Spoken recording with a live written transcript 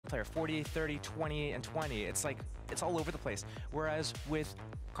player, 40, 30, 20, and 20. It's like, it's all over the place. Whereas with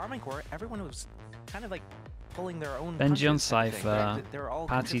Karmine Corps, everyone was kind of like pulling their own Benji on punches type of thing, Cypher, right? They're all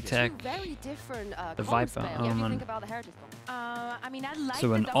Party Tech, very different, the Viper. what do you think about the Heretics? I mean, I like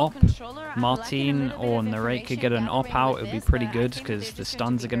So an the double op, controller. Martin or Narrate could get an op out. It would be pretty good because the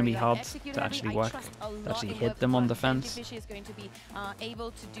stuns are going to be hard to actually work, to actually hit them on defense. Is going to be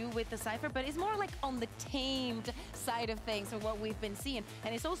able to do with the Cypher, but it's more like on the tamed side of things of what we've been seeing.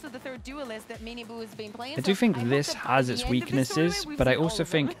 And it's also the third duelist that Miniboo has been playing. I do think this has its weaknesses, but I also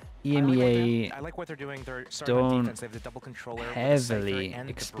think EMEA I like what they're doing. They're don't defense. They have the double controller, heavily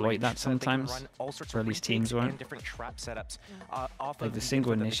exploit that sometimes, or at least teams won't. Different trap setups, Like the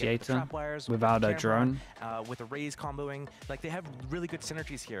single initiator without a drone. With a raise comboing, like they have really good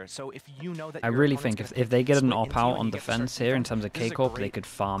synergies here. So if you know that I really think if they get an op out on defense here in terms of KCORP, they could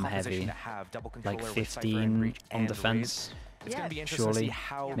farm heavy, like 15 on defense, surely,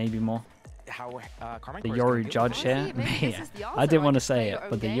 maybe more. The Yoru judge here, I didn't want to say it,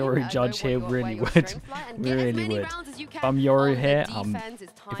 but the Yoru judge here really would, really would. If I'm Yoru here,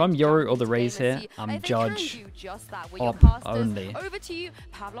 if I'm Yoru or the Raze here, I'm judge op only.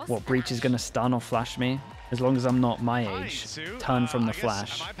 What, Breach is going to stun or flash me? As long as I'm not my age, turn from the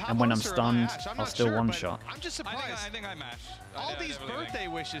flash, and when I'm stunned, I'll still one-shot. I'm just surprised. I think I mash. All these birthday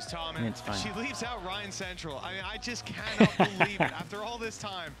wishes, Tom, and she leaves out Ryan Central. I mean, I just cannot believe it. After all this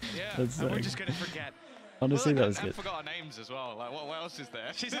time, we're just going to forget. Honestly, that was good. I forgot our names as well. Like, what else is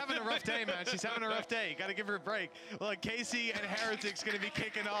there? She's having a rough day, man. She's having a rough day. Got to give her a break. Look, KC and Heretics going to be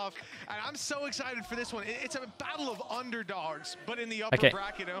kicking off, and I'm so excited for this one. It's a battle of underdogs, but in the upper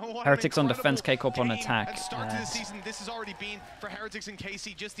bracket. Heretics on defense, KCORP on attack. Start to the season. This has already been for Heretics and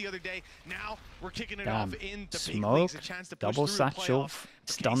KC just the other day. Now we're kicking it off in the big leagues. A chance to push double through satchel,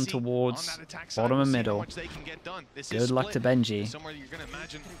 stun towards bottom and middle. Good luck to Benji. Somewhere you're going to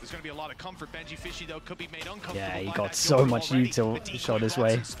imagine there's going to be a lot of comfort. Benji Fishy though could be made uncomfortable. Yeah, he got so much util shot his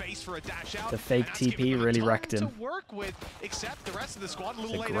way. The fake TP really wrecked him. It's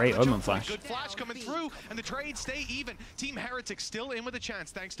a great Omen flash. Good flash coming through, and the trades stay even. Team Heretics still in with a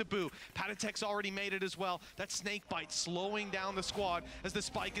chance thanks to Boo. Patatek's already made it as well. That snake bite slowing down the squad as the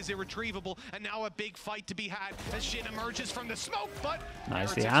spike is irretrievable, and now a big fight to be had as Shin emerges from the smoke. But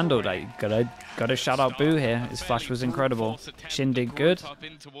nicely handled. I gotta shout out Boo here. His flash was incredible. Shin did good,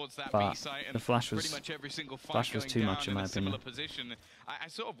 but the flash was too much in my opinion. I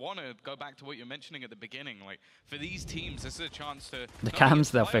sort of want to go back to what you're mentioning at the beginning. Like for these teams, this is a chance to the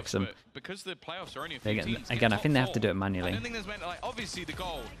cams they'll fix them because the playoffs are only a few teams. Again, I think they have to do it manually. I don't think there's like obviously the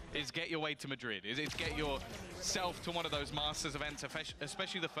goal is get your way to Madrid. Is get yourself to one of those Masters events,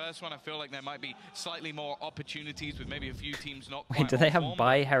 especially the first one. I feel like there might be slightly more opportunities with maybe a few teams not. Wait, do they have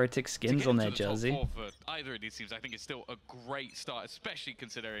buy Heretic skins on their jersey? For either of these teams, I think it's still a great start, especially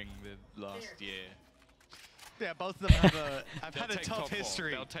considering the last year. Yeah, both of them have had a tough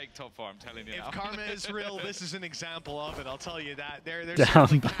history. They'll take top 4, I'm telling you. If now. karma is real, this is an example of it. I'll tell you that. They're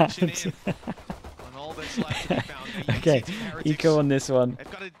down cashing in on all that's left to be found. Okay, eco on this one.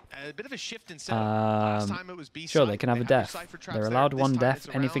 They've got a bit of a shift in setup. Last time it was B sure, they can have a def. They're allowed one def.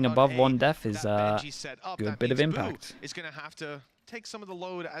 Anything above one def is a good bit of impact. Is going to have to take some of the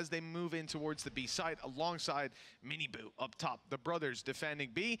load as they move in towards the B side alongside Miniboo up top. The brothers defending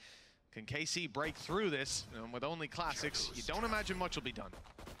B. Can KC break through this with only classics? You don't imagine much will be done.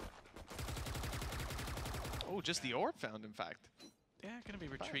 Oh, just the orb found, in fact. Yeah, going to be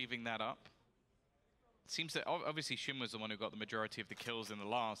retrieving that up. It seems that obviously Shin was the one who got the majority of the kills in the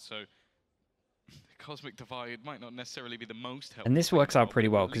last, so the Cosmic Divide might not necessarily be the most helpful. And this works out pretty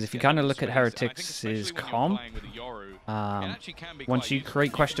well, because if you kind of look at Heretics' comp, once you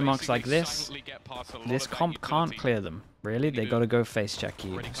create question marks like this comp can't clear them. Really, they gotta go face check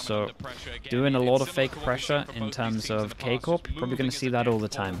you. So doing a lot of fake pressure in terms of KCORP, you're probably gonna see that all the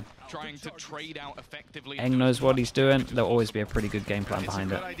time. Eng knows what he's doing. There'll always be a pretty good game plan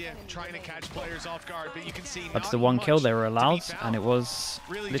behind it. That's the one kill they were allowed, and it was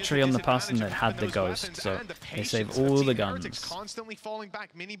literally on the person that had the ghost. So they save all the guns. Constantly falling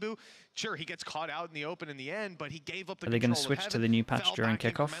back. Miniboo, sure, he gets caught out in the open in the end, but he gave up the. Are they going to switch to the new patch during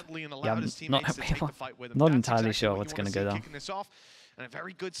kickoff? Yeah, I'm not entirely sure what's going to go down. And a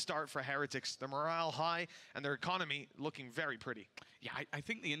very good start for Heretics. Their morale high and their economy looking very pretty. Yeah, I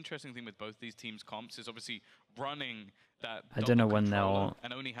think the interesting thing with both these teams' comps is obviously running that. I don't know when they'll.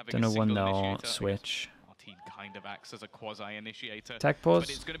 Switch. Martin kind of acts as a quasi-initiator. Tech pause.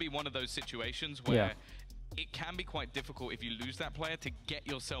 But it's going to be one of those situations where it can be quite difficult if you lose that player to get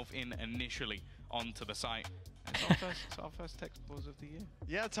yourself in initially onto the site. It's our first tech pause of the year.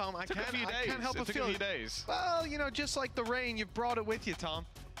 Yeah, Tom, I can't help but feel it. Days. Well, you know, just like the rain, you've brought it with you, Tom.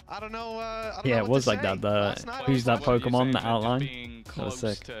 I don't know. Yeah, it was like that. Who's that Pokemon that outline? Being close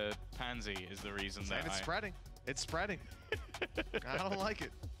to Pansy is the reason that it's spreading. It's spreading. I don't like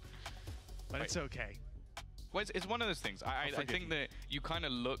it, but it's okay. Well, it's one of those things. I think that you kind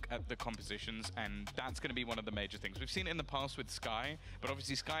of look at the compositions, and that's going to be one of the major things. We've seen it in the past with Sky, but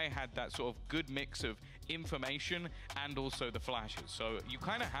obviously Sky had that sort of good mix of information and also the flashes. So you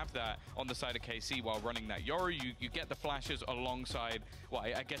kind of have that on the side of KC while running that Yoru. You get the flashes alongside, well,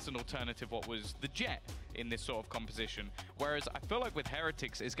 I guess an alternative, what was the Jet in this sort of composition. Whereas I feel like with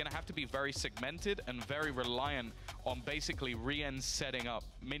Heretics, it's going to have to be very segmented and very reliant on basically Rien setting up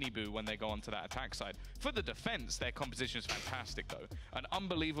Miniboo when they go onto that attack side. For the defense, their composition is fantastic though. An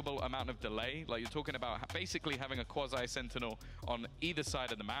unbelievable amount of delay. Like you're talking about basically having a quasi-sentinel on either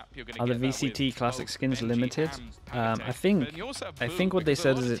side of the map. You're going to get the VCT classic skins limited? I think what they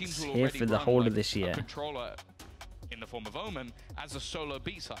said is it's here for the whole of this year. In the form of Omen as a solo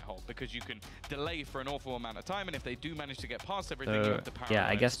B-side hold, because you can delay for an awful amount of time, and if they do manage to get past everything, you have the power. Yeah,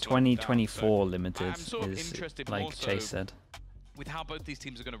 I guess 2024 limited is like Chase said. With how both these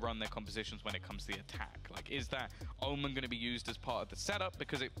teams are going to run their compositions when it comes to the attack. Like, is that Omen going to be used as part of the setup?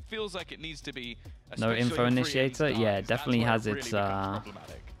 Because it feels like it needs to be... No info initiator? Yeah, it definitely has its...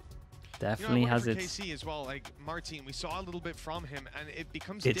 Definitely has its KC as well. Like Martin, we saw a little bit from him, and it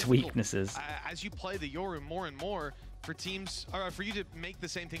becomes its weaknesses as you play the Yoru more and more. For teams, or for you to make the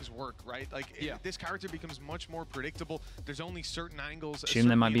same things work, right? Like this character becomes much more predictable. There's only certain angles. Assume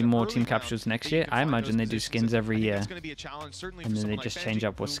there might be more team captures next year. I imagine they do skins every year. It's going to be a challenge, certainly, and then they just change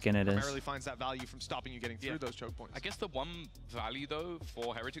up what skin it is. Primarily finds that value from stopping you getting through those choke points. I guess the one value though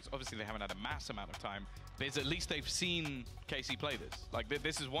for Heretics, obviously they haven't had a mass amount of time, but is at least they've seen KC play this. Like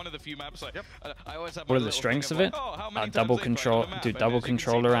this is one of the few maps. Like I always have. What are the strengths of it? Double control, double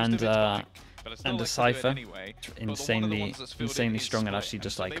controller and a Cypher, anyway. insanely strong at actually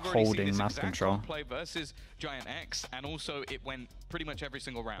just like holding map control. Play versus Giant X, and also it went pretty much every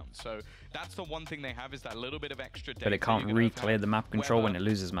single round. So that's the one thing they have, is that little bit of extra depth. But it can't re-clear the map control when it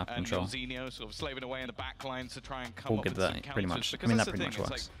loses map control. Zinio sort of slaving away in the back lines to try and come we'll up get with that pretty much. I mean that pretty much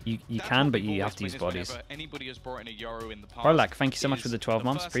works. Like, you can, but you have to use bodies. Anybody has brought in a Yoru in the past. Rolac, thank you so much for the 12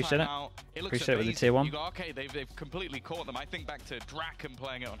 months. Appreciate it. Appreciate it with the tier 1. You go, okay, they've completely caught them. I think back to Draken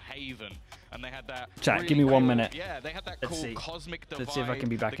playing it on Haven, and they had that. Chat, give me 1 minute. Yeah, they had that cool cosmic divide. Let's see if I can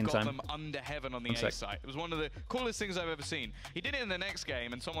be back in time. Them under heaven on the A site. It was one of the coolest things I've ever seen. He did it in the next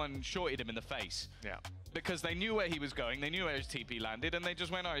game, and someone shorted him in the face. Yeah. Because they knew where he was going, they knew where his TP landed, and they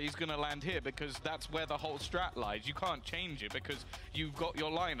just went, oh, he's going to land here because that's where the whole strat lies. You can't change it because you've got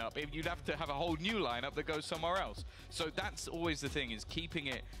your lineup. You'd have to have a whole new lineup that goes somewhere else. So that's always the thing, is keeping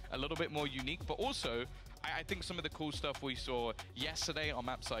it a little bit more unique. But also, I think some of the cool stuff we saw yesterday on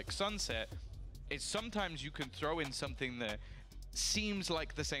maps like Sunset is sometimes you can throw in something that seems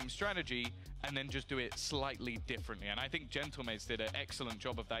like the same strategy and then just do it slightly differently. And I think Gentlemates did an excellent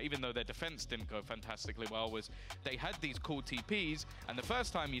job of that, even though their defense didn't go fantastically well. Was they had these cool TPs, and the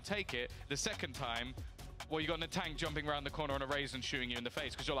first time you take it, the second time, well, you got a tank jumping around the corner on a raise and shooting you in the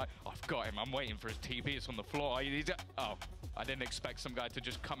face because you're like, oh, I've got him, I'm waiting for his TP, it's on the floor. Oh, I didn't expect some guy to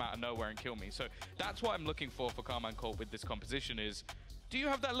just come out of nowhere and kill me. So that's what I'm looking for KCORP with this composition is, do you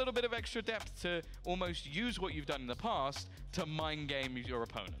have that little bit of extra depth to almost use what you've done in the past to mind game your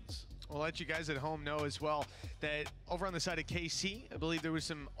opponents? We'll let you guys at home know as well that over on the side of KC, I believe there was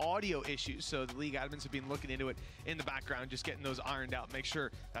some audio issues, so the league admins have been looking into it in the background, just getting those ironed out, make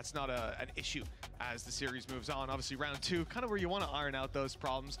sure that's not an issue as the series moves on. Obviously round 2, kind of where you want to iron out those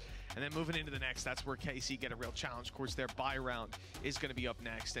problems, and then moving into the next, that's where KC get a real challenge. Of course, their bye round is going to be up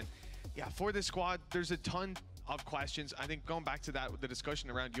next, and yeah, for this squad, there's a ton of questions. I think going back to that with the discussion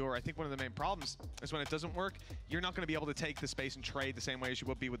around Yoru, I think one of the main problems is when it doesn't work, you're not going to be able to take the space and trade the same way as you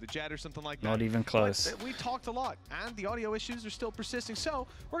would be with the Jet or something like that. Not even close. But we talked a lot, and the audio issues are still persisting, so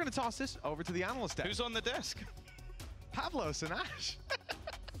we're going to toss this over to the analyst desk. Who's on the desk? Pavlos and Ash.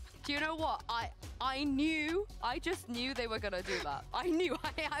 Do you know what? I just knew they were going to do that. I knew.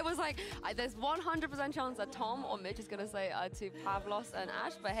 I was like, there's 100% chance that Tom or Mitch is going to say to Pavlos and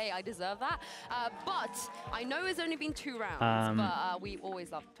Ash, but hey, I deserve that. But I know it's only been 2 rounds, but we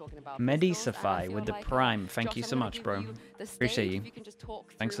always love talking about Medisafy with the Prime. Thank you so much, bro. Appreciate you.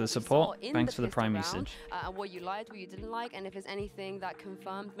 Thanks for the support. Thanks for the Prime usage. What you liked, what you didn't like, and if there's anything that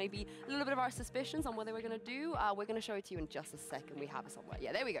confirmed maybe a little bit of our suspicions on what they were going to do, we're going to show it to you in just a second. We have it somewhere.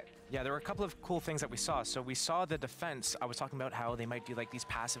 Yeah, there we go. Yeah, there were a couple of cool things that we saw. So we saw the defense. I was talking about how they might do like these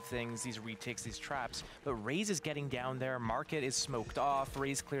passive things, these retakes, these traps. But Raze is getting down there. Market is smoked off.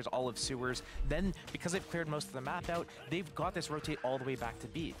 Raze clears all of sewers. Then, because they've cleared most of the map out, they've got this rotate all the way back to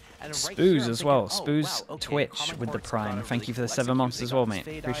B. And right Spoos here, as well. thinking, Spoos wow, okay, Twitch with the Prime. Thank you for the 7 months as well, mate.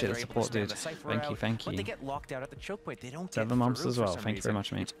 Appreciate the support, dude. Thank you, thank you. But they get locked out at the choke point. They don't get 7 months as well. for some Thank you very reason.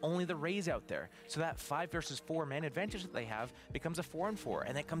 much, mate. It's only the Raze out there. So that 5 versus 4 man advantage that they have becomes a 4-on-4,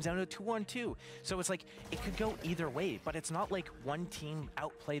 and that comes down to a 2-on-2. So it's like, it could go either way, but it's not like one team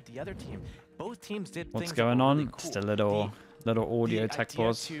outplayed the other team. Both teams did What's things going that were on? really cool. Just a little audio tech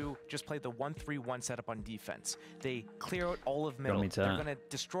pause. To just play the 1-3-1 setup on defense. They clear out all of middle. Me to They're going to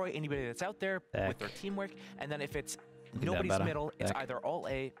destroy anybody that's out there with their teamwork, and then if it's nobody's better. middle, it's Back. either all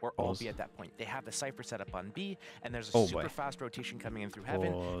A or all B at that point. They have the Cypher set up on B, and there's a super fast rotation coming in through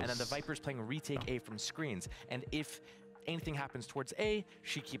Heaven, and then the Viper's playing retake A from screens. And if anything happens towards A,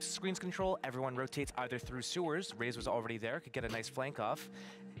 she keeps screens control, everyone rotates either through sewers, Raze was already there, could get a nice flank off.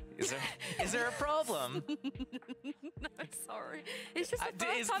 Is there a problem? No, sorry. It's just the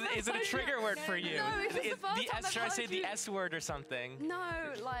first time is it a trigger word for you? No, it's just the first time I've Try to say heard the you. S word or something. No,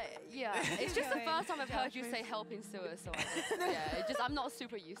 like, yeah. It's just the first time I've heard you say helping sewers, so I'm not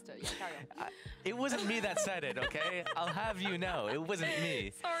super used to it. Yeah, carry on. It wasn't me that said it, okay? I'll have you know, it wasn't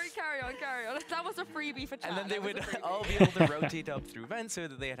me. Sorry, carry on, carry on. That was a freebie for chat. And then they would all be able to rotate up through vents so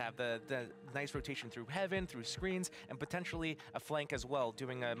that they'd have the nice rotation through Heaven, through screens, and potentially a flank as well,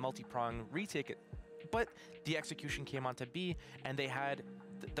 doing a multi-prong retake. But the execution came onto B, and they had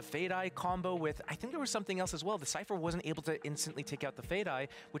the Fade Eye combo with, I think there was something else as well. The Cypher wasn't able to instantly take out the Fade Eye,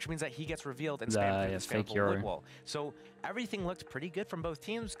 which means that he gets revealed and spammed through the spammable wood wall. So everything looked pretty good from both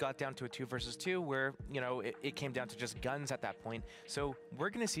teams. Got down to a 2 versus 2 where, you know, it came down to just guns at that point. So we're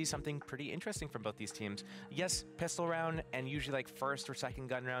going to see something pretty interesting from both these teams. Yes, pistol round and usually like first or second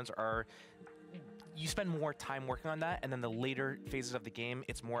gun rounds are... You spend more time working on that, and then the later phases of the game,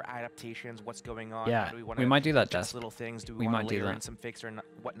 it's more adaptations, what's going on. Yeah, how do we might do that, just Des. little things. Do we want to layer in some fakes or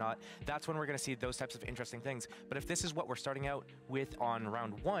whatnot? That's when we're going to see those types of interesting things. But if this is what we're starting out with on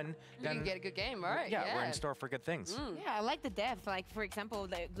round 1, then you can get a good game, right? Yeah, we're in store for good things. Yeah, I like the depth. Like, for example,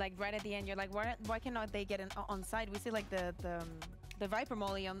 like right at the end, you're like, why cannot they get on side? We see like the Viper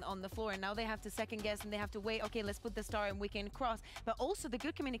molly on the floor, and now they have to second guess and they have to wait. Okay, let's put the star and we can cross. But also the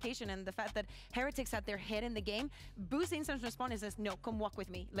good communication and the fact that Heretics had their head in the game. Boo's instant response says, no, come walk with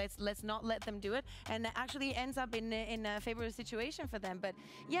me. Let's not let them do it, and it actually ends up in a favorable situation for them. But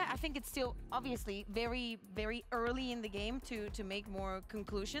yeah, I think it's still obviously very, very early in the game to make more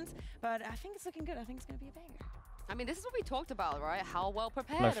conclusions. But I think it's looking good. I think it's going to be a banger. I mean, this is what we talked about, right? How well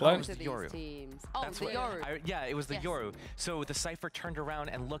prepared flow. are both of these teams? Oh, That's the Yoru. Yeah, it was the Yoru. So the Cypher turned around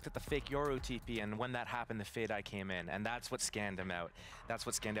and looked at the fake Yoru TP, and when that happened, the Fade Eye came in, and that's what scanned him out. That's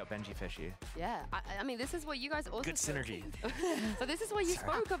what scanned out Benji Fishy. Yeah, I mean, this is what you guys also... Good synergy. So this is what you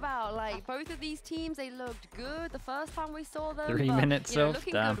spoke about. Like, both of these teams, they looked good the first time we saw them. 3 minutes of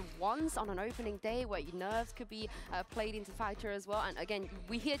looking good once on an opening day where your nerves could be played into factor as well. And again,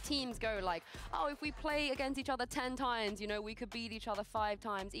 we hear teams go like, oh, if we play against each other 10 times, you know, we could beat each other 5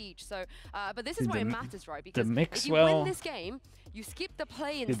 times each. So, but this is why it matters, right? Because if you win this game, you skip the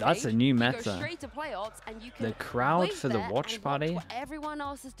play-in stage, that's a new meta. You go straight to playoffs, and you can the crowd for the watch party. What everyone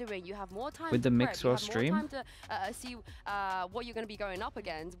else is doing. You have more time with to the prep. Mixwell stream. You have more time to see what you're going to be going up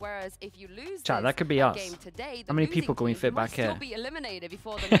against. Whereas if you lose Chat, that could be us. Game today, how many people can we fit back here? You'll be eliminated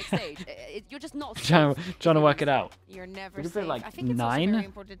before the next stage. You're just not. Trying to work it out. You're never safe. Like I think it's 9? also very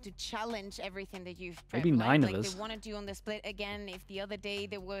important to challenge everything that you've prepped. Maybe 9 like of us. They want to do on the split again. If the other day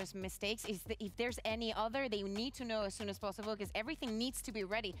there was mistakes, if there's any other, they need to know as soon as possible because everything needs to be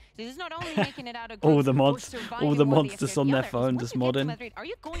ready. So this is not only making it out of all the monsters on their phone just modding. Madrid, are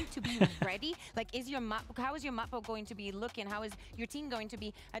you going to be ready? Like, is your map? How is your map going to be looking? How is your team going to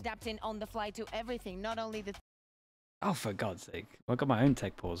be adapting on the fly to everything? Not only the. Oh, for God's sake! I got my own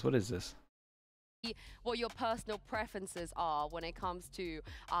tech pause. What is this? What your personal preferences are when it comes to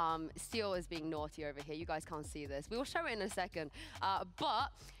Steel is being naughty over here. You guys can't see this. We will show it in a second.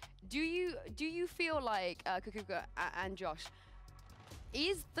 But do you feel like Kukuka and Josh?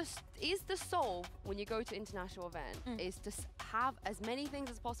 Is the solve when you go to international event is to have as many things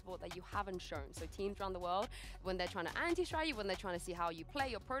as possible that you haven't shown. So teams around the world, when they're trying to anti-strat you, when they're trying to see how you play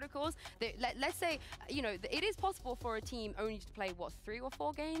your protocols, let's say, you know, it is possible for a team only to play, what, 3 or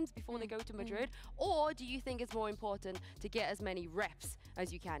 4 games before they go to Madrid? Or do you think it's more important to get as many reps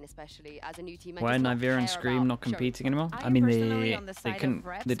as you can, especially as a new team? Why Nivea and Scream not competing anymore? I mean, they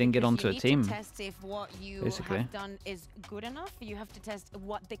didn't get onto a team. Test if what you have done is good enough. You have to test just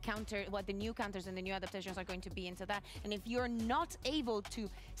what the new counters and the new adaptations are going to be into that. And if you're not able to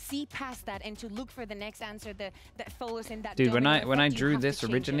see past that and to look for the next answer that follows in that, dude, when I drew this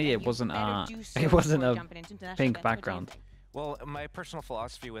originally, it wasn't a pink background. Well, my personal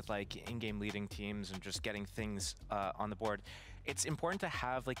philosophy with like in-game leading teams and just getting things on the board, it's important to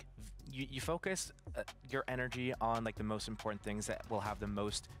have like you focus your energy on like the most important things that will have the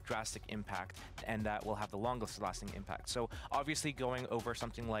most drastic impact and that will have the longest lasting impact. So obviously going over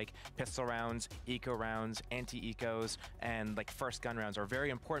something like pistol rounds, eco rounds, anti-ecos, and like first gun rounds are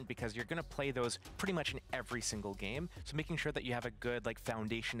very important because you're going to play those pretty much in every single game. So making sure that you have a good like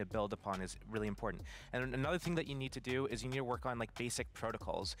foundation to build upon is really important. And another thing that you need to do is you need to work on like basic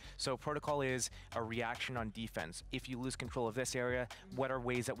protocols. So protocol is a reaction on defense. If you lose control of this area, what are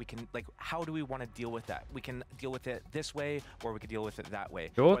ways that we can like, how do we want to deal with that? We can deal with it this way, or we could deal with it that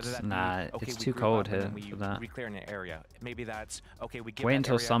way. Shorts? Nah, okay, it's too cold here we for that. Re-clear an area. Maybe that's okay. We give wait that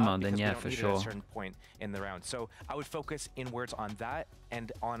until area summer, up then because yeah, we don't for need it sure. at a certain point in the round. So I would focus inwards on that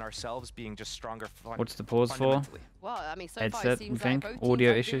and on ourselves being just stronger. What's the pause for? Well, I mean, so Headset, far it seems think? like both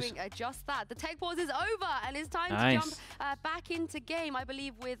Audio teams are issues? doing just that. The tech pause is over, and it's time Nice. to jump back into game. I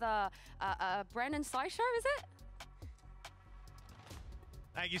believe with Brennan Sideshow, is it?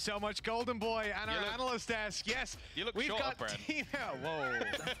 Thank you so much, Golden Boy, and our analyst desk. Yes, we've got team. Whoa.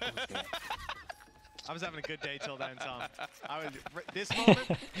 I was having a good day till then, Tom. This moment,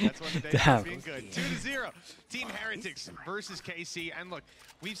 that's when the day was being good. 2-0, Team Heretics versus KC. And look,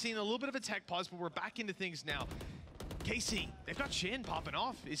 we've seen a little bit of a tech pause, but we're back into things now. KC, they've got Shin popping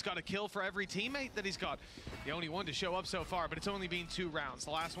off. He's got a kill for every teammate that he's got. The only one to show up so far, but it's only been 2 rounds.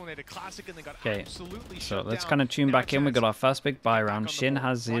 The last one they had a classic and they got absolutely shut so let's down. kind of tune back in. We got our first big buy round. Shin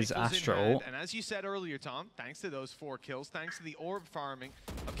has his Astra ult. And as you said earlier, Tom, thanks to those 4 kills, thanks to the orb farming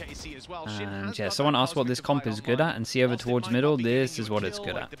of KC as well. And yeah, someone asked what this comp is good at, and see over towards middle, this is what it's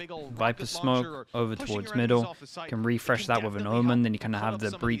good at. Viper smoke over towards middle, can refresh that with an omen, then you kind of have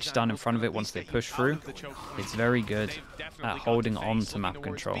the breach stun in front of it once they push through. It's very good at holding on to map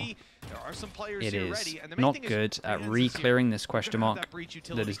control. It is not good at re-clearing this question mark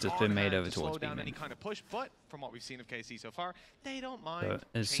that has just been made over towards B main. But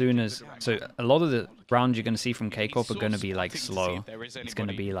as soon as, so a lot of the rounds you're going to see from KCORP are going to be like slow. It's going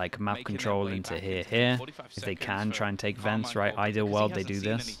to be like map control into here. If they can try and take vents, right? Ideal world, they do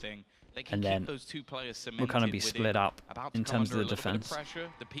this. And then we'll kind of be split up in terms of the defense.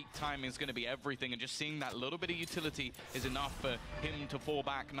 The peak time is going to be everything, and just seeing that little bit of utility is enough for him to fall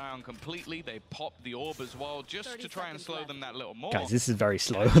back now completely. They pop the orb as well, just to try and slow them that little more. Guys, this is very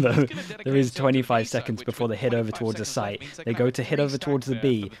slow though. There is 25 seconds before they hit over towards the site. They go to hit over towards the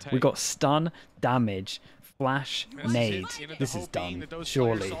B. We got stun, damage, flash, nade. This is done,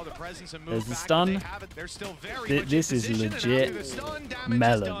 surely. There's the stun. This is legit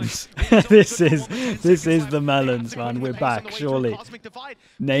melons. This is the melons, man. We're back, surely.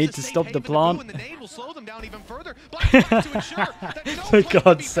 Nade to stop the plant. For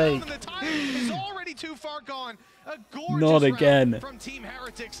God's sake. Not again. From Team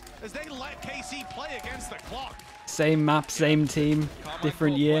Heretics as they let KC play against the clock. Same map, same team,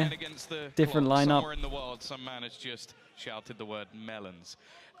 different year, different lineup. Somewhere in the world, some man has just shouted the word melons.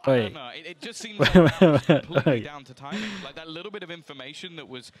 Wait. I don't know. It just seems like that was completely down to timing. Like that little bit of information that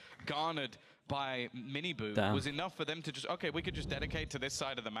was garnered by Miniboo was enough for them to just, okay, we could just dedicate to this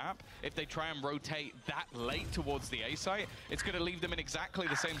side of the map. If they try and rotate that late towards the A site, it's going to leave them in exactly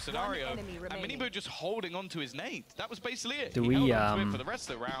the same scenario. And Miniboo just holding on to his nade. That was basically it. Do he we, held on to it for the rest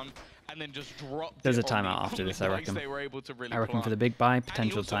of the round and then just dropped There's a it on timeout the after this, I only reckon. place they were able to really I reckon plant. for the big buy, And he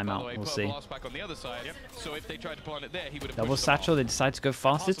potential also, by the timeout. way, We'll put a see. blast back on the other side. So if they tried to plant it there, he would have Double pushed them satchel, off. they decide to go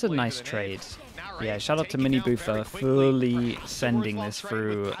fast. It's a nice trade. Yeah, shout out to Miniboo for fully sending this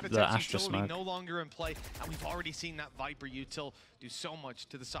through the Astra smoke. No longer in play, and we've already seen that Viper util do so much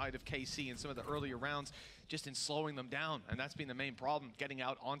to the side of KC in some of the earlier rounds, just in slowing them down, and that's been the main problem, getting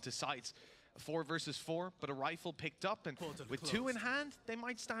out onto sites. 4 versus 4, but a rifle picked up, and with 2 in hand, they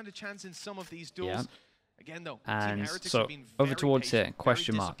might stand a chance in some of these duels. Yeah. Again, though, And Team so have been over very towards patient, here,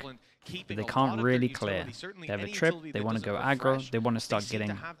 question very mark. disciplined, They keeping a lot can't of their really utility, clear. certainly They have a any trip, utility they that want to doesn't go refresh, aggro, they want to they start seem to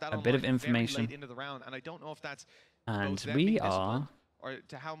getting have that a bit of unlocked very late information. into the round, and I don't know if that's And both them we being are... disciplined or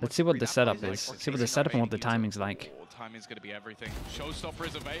to how much Let's see what free the that setup plays is. like, or See what KC the not setup and what the fading util. timing's like. Timing's going to be everything. Showstopper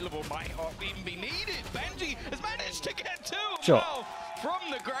is available. Might not even be needed. Benji has managed to get 2. Sure. Well, from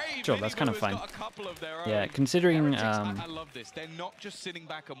the grave. Sure, that's kind of Miniboo fine. has got a couple of their Yeah, own. considering... Heretics, I love this. They're not just sitting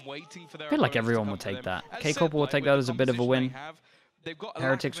back and waiting for their I feel like opponents to everyone come will to take them. that. As KCORP said, will like, take with that the as a bit of a composition win. they have, They've got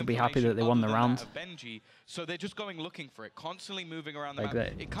Heretics will be happy that they won the round. Benji, so they're just going looking for it, constantly moving around the Like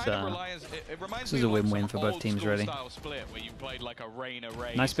map. It kind of relies. It reminds this is me a of win-win for both teams, really. split where you played like a rain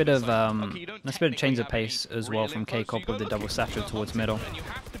array. Nice bit of change of pace as well from KCORP with the double satchel towards middle. And you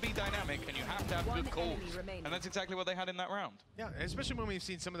have to be dynamic and you have to have good calls, and that's exactly what they had in that round. Yeah, especially when we've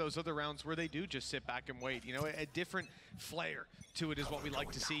seen some of those other rounds where they do just sit back and wait. You know, a different flair to it is what we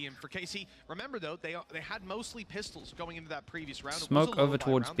like to see. And for KC, remember though, they had mostly pistols going into that previous round. Smoke over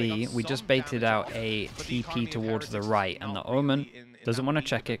towards B. We just baited out a TP towards the right, and the Omen doesn't want to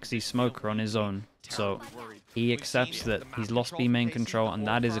check it because he's smoker on his own. So he accepts that he's lost B main control, and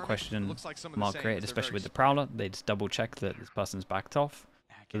that is a question mark created, especially with the Prowler. They just double check that this person's backed off.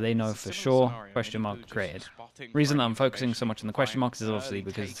 So they know for sure question mark created. Reason that I'm focusing so much on the question marks is obviously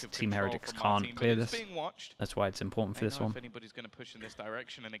because Team Heretics can't clear this. That's why it's important for this one. If anybody's going to push in this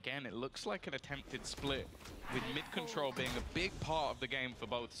direction, and again, it looks like an attempted split, with mid control being a big part of the game for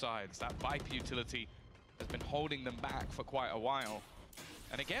both sides. That Viper utility has been holding them back for quite a while.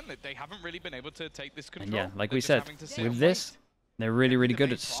 And again, they haven't really been able to take this control. And yeah, like we said, with this, they're really, really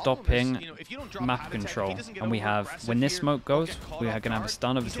good at stopping map control. And we have, when this smoke goes, we are going to have a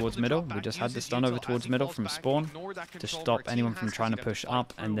stun over towards middle. We just had the stun over towards middle from spawn to stop anyone from trying to push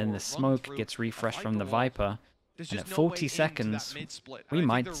up. And then the smoke gets refreshed from the Viper. And at 40 seconds,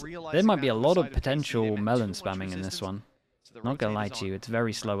 there might be a lot of potential melon spamming in this one. Not gonna lie to you, it's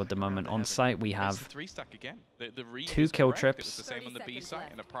very slow at the moment. On site we have 2 kill trips,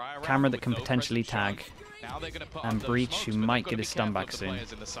 camera that can potentially tag, and Breach who might get his stun back soon.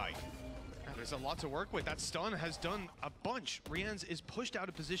 There's a lot to work with. That stun has done a bunch. Rians is pushed out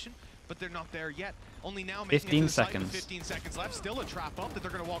of position, but they're not there yet. Only now making 15 seconds. 15 seconds left. Still a trap up that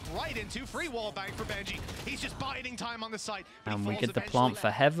they're going to walk right into. Free wall bang for Benji. He's just biding time on the site. And we get the plant for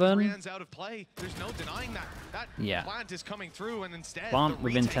heaven. Rians out of play. There's no denying that. That plant is coming through, and instead plant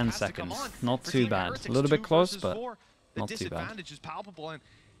within 10 seconds. Not too bad. A little bit close, but not too bad. The disadvantage is palpable, and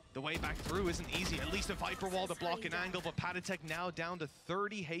the way back through isn't easy. At least a Viper wall to block an angle, but Patatek now down to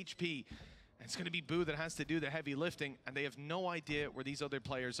 30 HP. It's going to be Boo that has to do the heavy lifting, and they have no idea where these other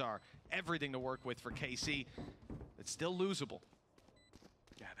players are. Everything to work with for KC. It's still losable.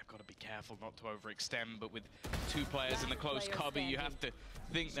 Yeah, they've got to be careful not to overextend, but with 2 players in the close cubby, you have to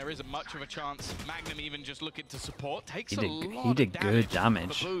think there isn't much of a chance. Magnum even just looking to support. Takes a lot he did of good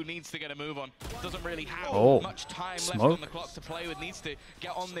damage. Boo needs to get a move on. Doesn't really have much time left on the clock to play with. Needs to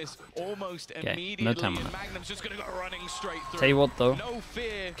get on this almost immediately. No time on that. Magnum's just going to go running straight through. Tell you what though, no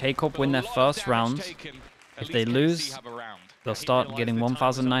fear, KCORP win their first round. If they lose, they'll start getting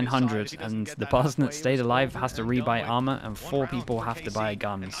 1,900, and the person that stayed alive has to rebuy armor, and 4 people have to buy a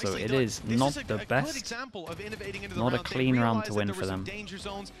gun. So it is not the best, not a clean round to win for them. Danger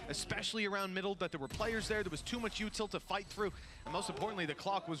zones, especially around middle, that there were players there. There was too much util to fight through, and most importantly, the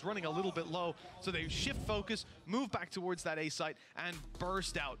clock was running a little bit low. So they shift focus, move back towards that A site, and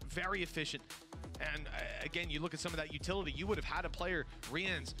burst out. Very efficient. And again, you look at some of that utility. You would have had a player,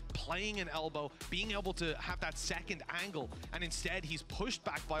 Rians, playing an elbow, being able to have that second angle, and instead he's pushed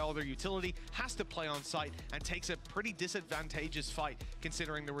back by all their utility, has to play on site, and takes a pretty disadvantageous fight,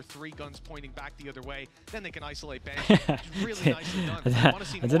 considering there were 3 guns pointing back the other way. Then they can isolate Benji. Really nicely done.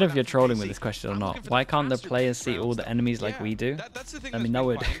 I don't know if you're trolling with this question or not. Why can't the players see all the enemies like we do? I mean, that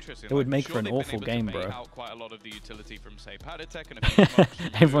would make for an awful game, bro.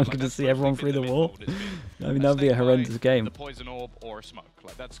 Everyone could just see everyone through the wall. I mean, that would be a horrendous game. The poison orb or a smoke,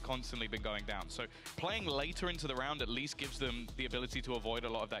 like that's constantly been going down. So playing later into the round at least gives them the ability to avoid a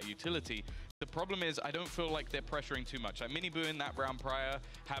lot of that utility. The problem is I don't feel like they're pressuring too much. Like Miniboo in that round prior,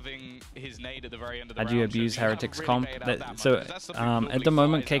 having his nade at the very end of the round. How do you abuse Heretics comp? So at the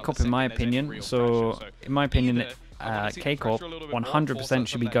moment, KCORP, in my opinion, KCORP 100%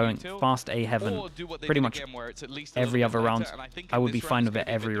 should be going fast A heaven pretty much every other round. I would be fine with it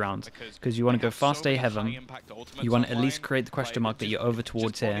every round, because you want to go fast A heaven. You want to at least create the question mark that you're over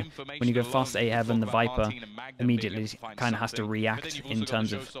towards here. When you go fast A heaven, the Viper immediately kind of has to react in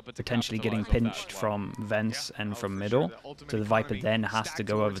terms of potentially getting pinched from vents and from middle. So the Viper then has to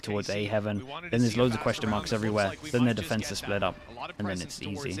go over towards A heaven. Then there's loads of question marks everywhere. Then their defense is split up, and then it's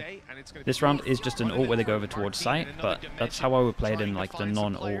easy. This round is just an ult where they go over towards site, but that's how I would play it in like the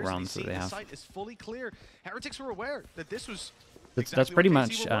non-ult rounds that they have. Heretics were aware that this was That's pretty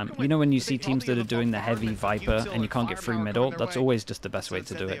much, you know, when you see teams that are doing the heavy Viper and you can't get through middle, that's always just the best way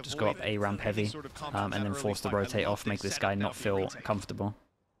to do it. Just go up A ramp heavy and then force the rotate off, make this guy not feel comfortable.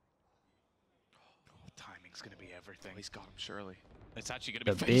 Timing's going to be everything. He's got him, surely. It's actually going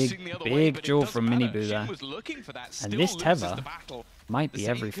to The be facing the other way, big but it duel doesn't from matter. Miniboo there. Shin was looking for that, And still this loses tether the battle. might The be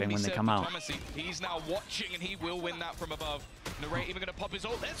same everything can be when they said come for out. Thomasy. He's now watching, and he will win that from above. Narrate even going to pop his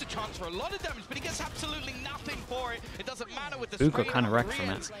ult. There's a chance for a lot of damage, but he gets absolutely nothing for it. It doesn't matter with the Boo spray got kind of down wrecked from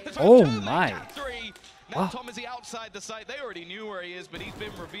Rienz. it. There's Oh two, they my. got three. Now Wow. Thomasy outside the site. They already knew where he is, but he's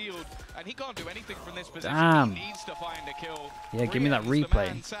been revealed, and he can't do anything from this position. Damn. He needs to find a kill. Yeah, give me that Rienz, the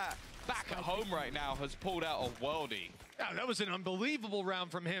man replay. sat back at home right now, has pulled out a worldie. Yeah, that was an unbelievable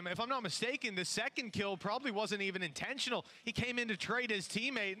round from him. If I'm not mistaken, the second kill probably wasn't even intentional. He came in to trade his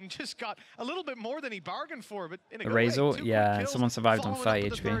teammate and just got a little bit more than he bargained for. But in a good way, Razor, 2 yeah, kills, someone survived on following 30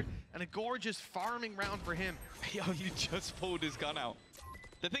 up with the HP. third, and a gorgeous farming round for him. Yo, he just pulled his gun out.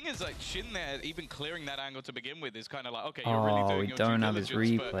 The thing is, like, Shin there, even clearing that angle to begin with is kind of like, okay, you're really doing we your don't due have his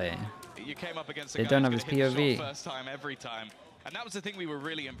diligence, but replay. you came up against a They guy don't who's have his gonna hit the POV. shot first time every time. And that was the thing we were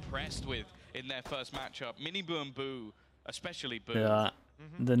really impressed with in their first matchup. Miniboo and Boo, especially Boo. Yeah.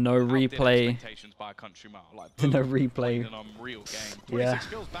 The no outdid replay. expectations by a country mile. Like, The no Boo played replay. an unreal game. 26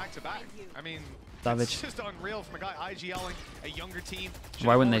 kills back to back. I mean, Savage. it's just unreal from a guy IGLing a younger team.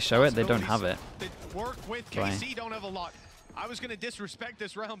 Why wouldn't they show it? They don't have it. The work with Why? KC don't have a lot. I was going to disrespect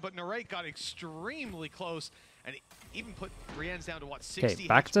this round, but Narrate got extremely close and even put Rienz down to what, 60 Okay,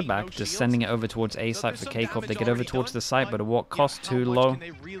 back to HP, back, no just shields. sending it over towards A So site there's for some KCORP. They damage get over already towards done, the site, but at what yeah, cost? how Too much low. can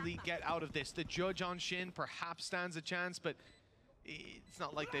they really get out of this? The judge on Shin perhaps stands a chance, but it's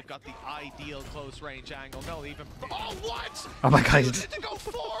not like they've got the ideal close range angle. They'll even. Oh, what? Oh my God. Used it to go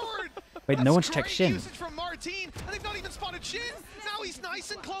forward. Wait, no That's one's checked great Shin. usage from Martin, and they've not even spotted Shin. Now he's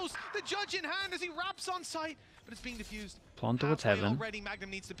nice and close. The judge in hand as he wraps on site, but it's being diffused. Plant towards Halfway heaven. already, Magnum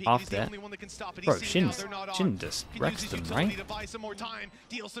needs to peek. Half He's the there. only one that can stop it. Bro, He's seen now Shin they're not Shin on. just Can wrecks use his them, utility right? to buy some more time,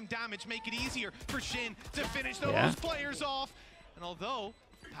 deal some damage, make it easier for Shin to finish those Yeah. players off. And although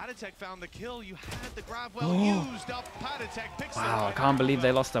Patatek found the kill, you had the grab well used up. Patatek picks Wow, I it can't believe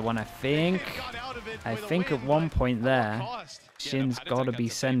they lost that one. I think at one point there, Shin's Patatek got to had be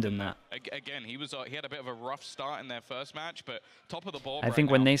save sending them. that. Again, he had a bit of a rough start in their first match, but top of the board. I right think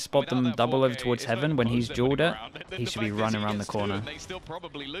when now. they spot Without them that double over 4K, towards it's not heaven, when he's close jawed to it, round. he The should be fact is running he around the gets two, corner. and they still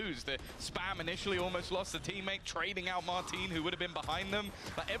probably lose. The Spam initially almost lost the teammate, trading out Martin, who would have been behind them.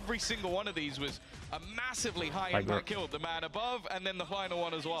 But every single one of these was a massively high impact kill. The man above, and then the final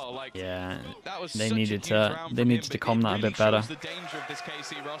one as well. Like, Yeah, that was they such needed a huge to round they from needed him, to but calm it that a really bit better. shows the danger of this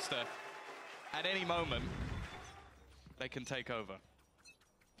KC roster. At any moment, they can take over.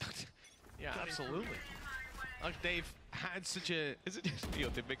 Yeah, absolutely. Like they've had such a. Is it just me or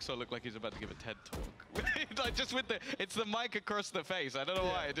did Mixer look like he's about to give a TED talk? Like just with it's the mic across the face. I don't know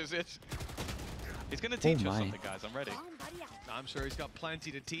why. He's gonna teach us something, guys. I'm ready. I'm sure he's got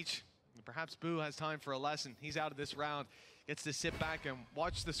plenty to teach. Perhaps Boo has time for a lesson. He's out of this round. Gets to sit back and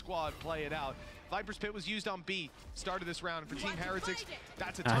watch the squad play it out. Viper's Pit was used on B. Started this round for Team Heretics.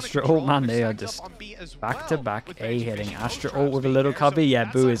 That's a ton of Astra control. ult, man, They're they are stacked up just on B as back to well, back with A Benji hitting. fishing Astra post ult traps with a being little there, copy. so Yeah,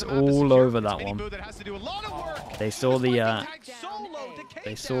 that Boo side is of the map all secure. over It's that Miniboo one. that has to do a lot of work. They saw the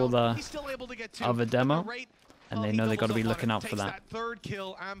They saw the He's other demo, and they know they got to be looking out for that. Third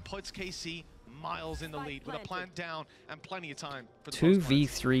kill and puts KC miles in the lead with a plant down and plenty of time for the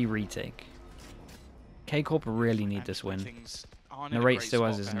 2v3 retake. KCORP really need this win. Narrate still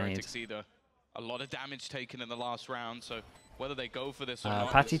has his nade. A lot of damage taken in the last round, so whether they go for this or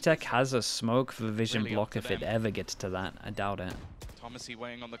not. Patitech has a smoke for vision really block up to if it them. ever gets to that. I doubt it. Thomasy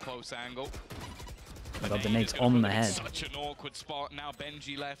weighing on the close angle. Oh God, the Nade nade's is gonna on put the them in head. Such an awkward spot. Now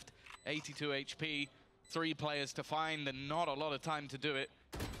Benji left, 82 HP. 3 players to find and not a lot of time to do it.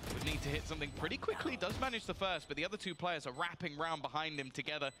 Would need to hit something pretty quickly. Does manage the first, but the other 2 players are wrapping round behind him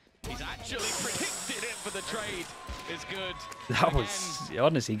together. He's actually predicted it for the trade. Is good. That was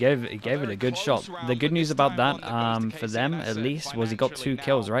honestly, he gave it a good shot. The good news about that, for them at least, was he got 2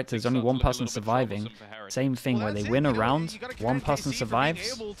 kills. Right, there's only one person surviving. Same thing where they win a round, one person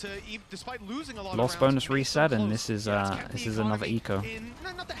survives. Lost bonus reset, and this is another eco.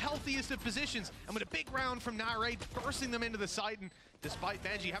 Not the healthiest of positions, and with a big round from Narrate forcing them into the site, and despite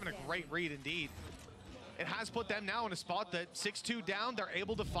Benji having a great read indeed. It has put them now in a spot that 6-2 down, they're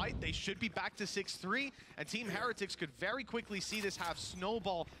able to fight. They should be back to 6-3, and Team Heretics could very quickly see this half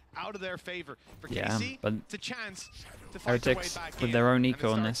snowball out of their favor. For KC, but it's a chance to fight their way Heretics back with in, their own and it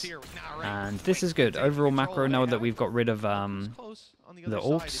eco on starts this, here with Narrate. and this is good. Overall macro, now that we've got rid of Close on the the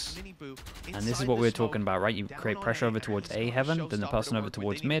other side, it's ults, Miniboo and this is inside what the we were smoke, talking about, right? You down create on pressure A, over and towards it's A got heaven, then the showstopper person to over work with.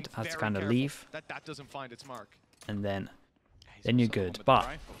 towards They need mid to be has to very kind of careful leave. that doesn't find its mark. And then then you're good. But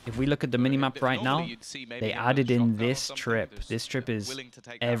if we look at the minimap right now, they added in this trip. This trip is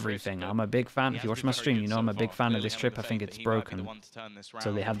everything. I'm a big fan. If you watch my stream, you know I'm a big fan of this trip. I think it's broken.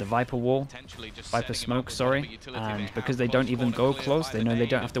 So they have the Viper wall, Viper smoke, sorry. And because they don't even go close, they know they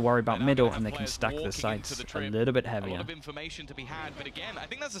don't have to worry about middle, and they can stack the sights a little bit heavier.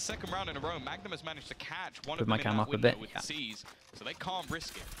 Put my cam up a bit. Yeah. So they can't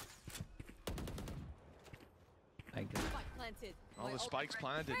risk it. All the spikes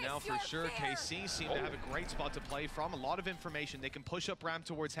planted now for sure. KC seem to have a great spot to play from. A lot of information. They can push up ramp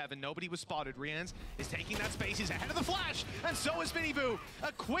towards heaven. Nobody was spotted. Rians is taking that space. He's ahead of the flash. And so is Miniboo.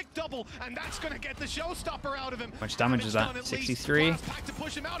 A quick double. And that's going to get the showstopper out of him. How much damage is that? 63.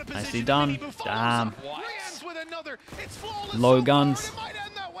 Nicely done. Damn. Low guns.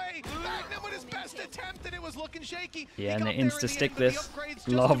 Yeah, and they insta-stick this.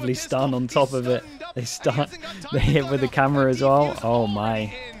 Lovely stun on top of it. They hit with the camera as well. Oh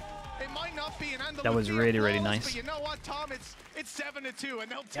my. That was really, really nice.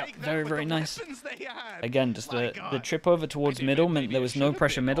 Yep, very, very nice. Again, just the trip over towards middle meant there was no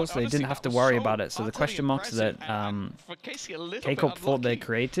pressure middle, so they didn't have to worry about it. So the question marks that KCORP thought they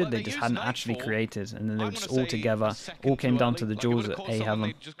created, they just hadn't actually created. And then they were just all together. All came down to the jewels at A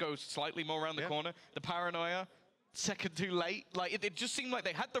heaven. Just go slightly more around the corner. The paranoia. Second too late. Like it just seemed like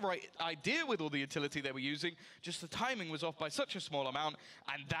they had the right idea with all the utility they were using. Just the timing was off by such a small amount,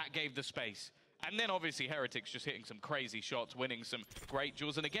 and that gave the space. And then obviously Heretics just hitting some crazy shots, winning some great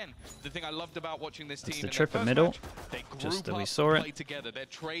duels. And again, the thing I loved about watching this team, the trip at middle, just that we saw it. Their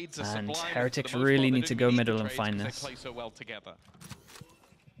trades are and Heretics really need to go middle and find this. Play so well together.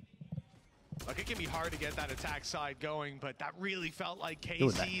 Like, it can be hard to get that attack side going, but that really felt like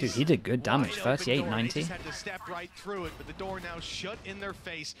KC's. Dude, he did good damage. 38, 90. They just had to step right through it, but the door now shut in their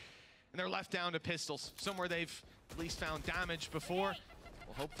face, and they're left down to pistols, somewhere they've at least found damage before.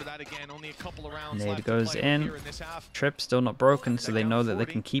 We'll hope for that again. Only a couple of rounds left. Nade goes in. This half. Trip still not broken, so they know that they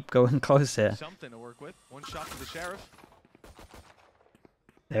can keep going close here. Something to work with. One shot to the sheriff.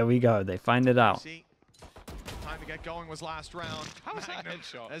 There we go. They find it out. Time to get going was last round. Magnum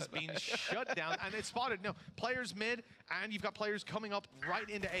has been shut down, and it's spotted. No, players mid, and you've got players coming up right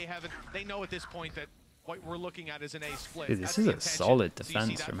into A heaven. They know at this point that what we're looking at is an A split. Dude, this is a solid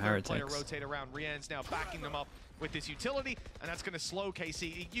defense from Heretics. Rotate around. Rian's now backing them up with this utility, and that's going to slow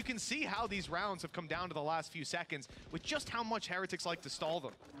KC. You can see how these rounds have come down to the last few seconds with just how much Heretics like to stall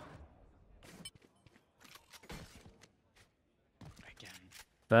them.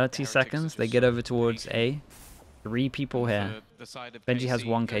 30 seconds. They get over towards A. 3 people here. Benji has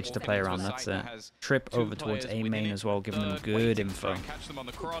 1 cage to play around, that's it. Trip over towards A main as well, giving them good info.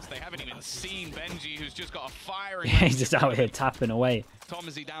 He's just out here tapping away. Tom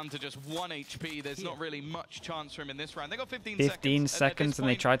is down to just 1 HP. There's not really much chance for him in this round. They got 15 seconds and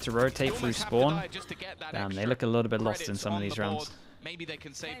they tried to rotate through spawn. Damn, they look a little bit lost in some of these rounds. Maybe they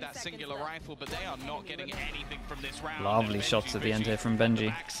can save that singular rifle, but they are not getting anything from this round. Lovely shots at the end here from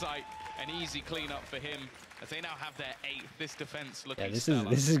Benji. An easy cleanup for him as they now have their 8th. This defense looking this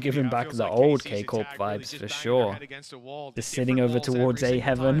is giving back the old KCORP vibes for sure. Just sitting over towards A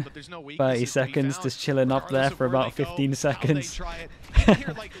heaven. 30 seconds, just chilling up there for about 15 seconds.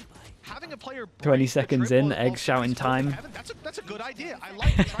 20 seconds in, egg shouting time. That's a good idea. I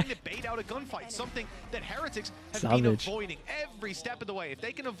like trying to bait out a gunfight, something that Heretics have been avoiding every step of the way. If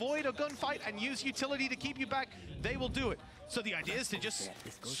they can avoid a gunfight and use utility to keep you back, they will do it. So the idea is to just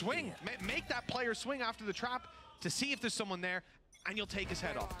swing, make that player swing after the trap to see if there's someone there, and you'll take his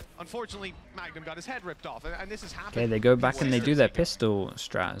head off. Unfortunately, Magnum got his head ripped off, and this has happened. Okay, they go back and they do their pistol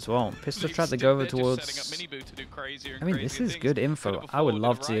strat as well. Pistol strat, they go over towards... I mean, this is good info. I would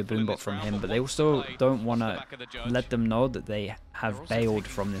love to see a boombot from him, but they also don't want to let them know that they have bailed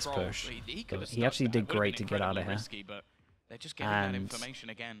from this push. But he actually did great to get out of here. And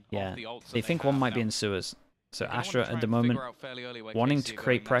yeah, they think one might be in sewers. So Astra at the moment wanting to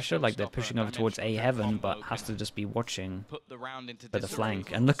create pressure, like they're pushing over towards A heaven, but has to just be watching for the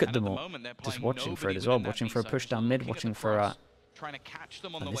flank. And look at them all, just watching for it as well, watching for a push down mid, watching for a...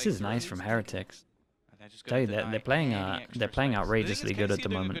 And this is nice from Heretics. I tell you, they're playing outrageously good at the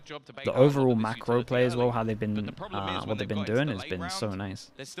moment. The overall macro play as well, how they've been what they've been doing has been so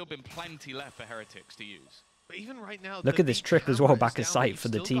nice. There's still been plenty left for Heretics to use. Even right now, look at this trip as well, back of sight for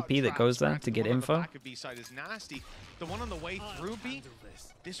the TP that goes there to get info.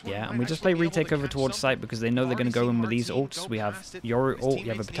 Yeah, and we just play retake over towards site because they know they're going to go in with these ults. We have Yoru ult, you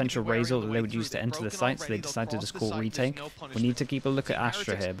have a potential Razor that they would use to enter the site, so they decide to just call retake. We need to keep a look at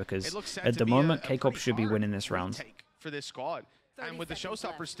Astra here because at the moment, KCORP should be winning this round. For this squad, and with the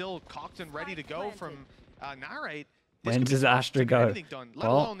showstopper still cocked and ready to go from Narrate, When does Astra go? Done, let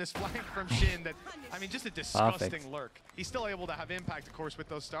alone this flank from Shin that, I mean, just a disgusting Perfect. lurk. He's still able to have impact, of course, with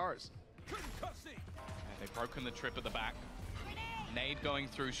those stars. They've broken the trip at the back. Nade going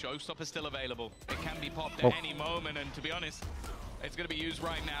through. Showstopper still available. It can be popped at any moment, and to be honest, it's going to be used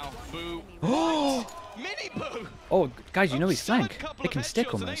right now. Boo. Mini Boo! Oh, guys, you know he's flank. They can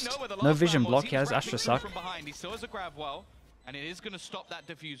stick almost. No vision block. He has Astra suck. From behind. He still has a grab well, and it is going to stop that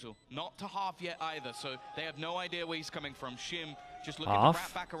defusal. Not to half yet either, so they have no idea where he's coming from. Shim just looking to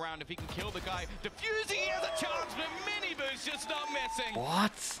wrap back around if he can kill the guy. Defusing, he has a chance, but Mini Boo's just not missing.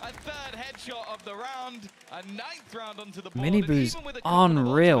 What? A third headshot of the round, a 9th round onto the board. Mini Boo's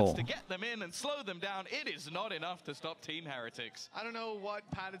unreal. To get them in and slow them down, it is not enough to stop Team Heretics. I don't know what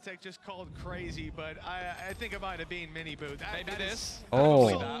Patatech just called crazy, but I think it might have been Mini Boo. Maybe this.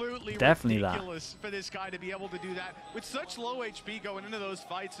 Absolutely definitely ridiculous for this guy to be able to do that with such low HP going into those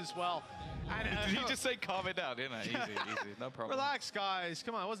fights as well. And, Did you just say calm it down, didn't I? Easy, no problem. Relax, guys.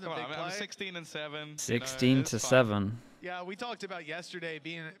 Come on, it wasn't a big play. I'm 16 and 7. 16 to 7. Yeah, we talked about yesterday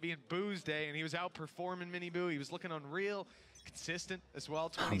being Boo's day, and he was outperforming Mini Boo. He was looking unreal, consistent as well.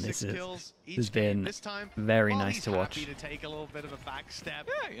 26 kills each game. This time, very nice to watch. He's happy to take a little bit of a back step.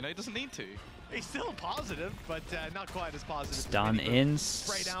 Yeah, you know, he doesn't need to. He's still positive, but not quite as positive. Stun in.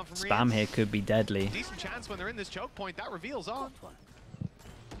 Spam here could be deadly. Decent chance when they're in this choke point. That reveals on.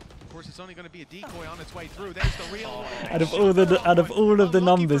 Of course, it's only going to be a decoy on its way through. There's the real. Out of all of the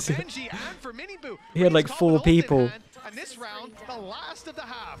numbers, he had like 4 people. And this round, the last of the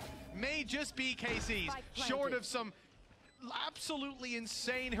half, may just be KC's, short of some absolutely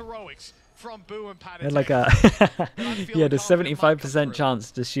insane heroics from Boo and Patatech. He had like he had a 75% chance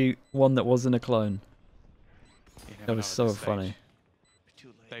to shoot one that wasn't a clone. That was so funny.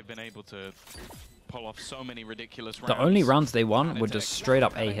 They've been able to pull off so many ridiculous rounds. The only rounds they won were just straight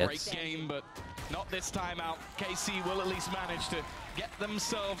up A hits. Great game, but not this time out. KC will at least manage to get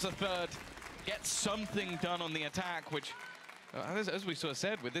themselves a third, get something done on the attack, which, as we sort of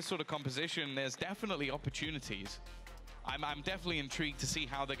said, with this sort of composition, there's definitely opportunities. I'm definitely intrigued to see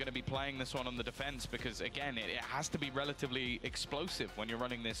how they're going to be playing this one on the defense, because again, it has to be relatively explosive when you're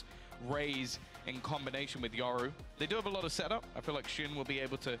running this Raze in combination with Yoru. They do have a lot of setup. I feel like Shin will be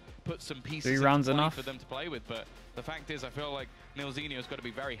able to put some pieces 3 rounds enough for them to play with, but the fact is, I feel like Nilzinho's got to be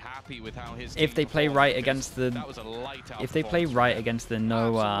very happy with how his if they play right against the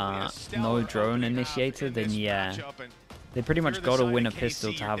no drone initiator, then yeah, they pretty much got to win a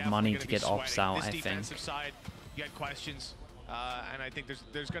pistol to have money to get ops out, I think. You had questions, and I think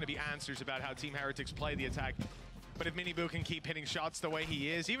there's going to be answers about how Team Heretics play the attack. But if Mini Boo can keep hitting shots the way he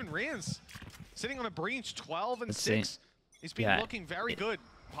is, even Rian's sitting on a breach, 12 and 6. He's been looking very good,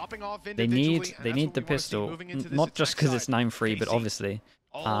 popping off individually. They need the pistol, not just because it's 9-3, but obviously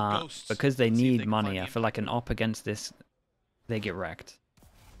because they need money. I feel like an op against this, they get wrecked.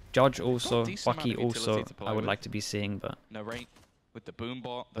 Judge also, Bucky also, I would like to be seeing, but Narrate with the boom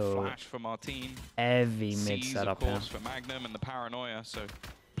bot, the flash for Martine, heavy mid setup here for Magnum and the Paranoia. So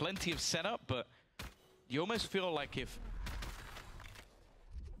plenty of setup, but you almost feel like if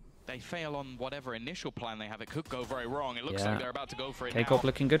they fail on whatever initial plan they have, it could go very wrong. It looks like they're about to go for it now. KCORP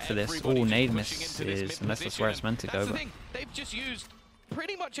looking good for this. Oh, nade misses, unless that's where it's meant to go. But they've just used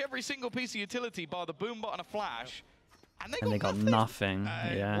pretty much every single piece of utility bar the boom bot and a flash. And they got nothing.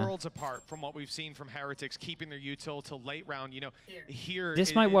 Worlds apart from what we've seen from Heretics, keeping their util till late round. You know, here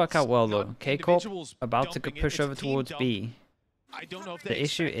this might work out well though. KCORP about to push over towards B. I don't know if the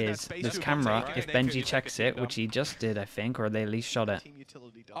issue is this camera. If Benji checks it, which he just did, I think, or they at least shot it.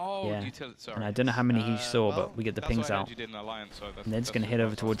 Yeah. And I don't know how many he saw, but we get the pings out. And they're just gonna hit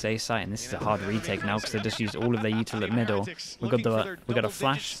over towards A site, and this is a hard retake now because they just used all of their util at middle. We got a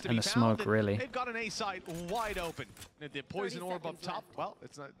flash and a smoke, really. They've got an A site wide open. The poison orb up top, well,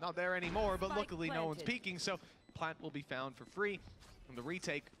 it's not there anymore, but luckily no one's peeking, so plant will be found for free. And the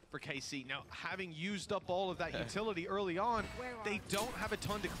retake for KC. Now, having used up all of that utility early on, they don't have a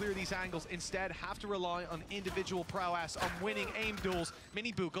ton to clear these angles. Instead, have to rely on individual prowess, on winning aim duels.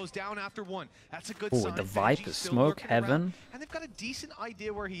 Mini Boo goes down after 1. That's a good sign. The Viper smoke heaven. And they've got a decent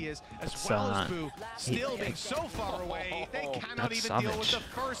idea where he is, as well as Boo still being so far away. They cannot even deal with the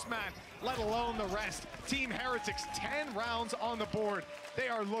first man, let alone the rest. Team Heretics, 10 rounds on the board. They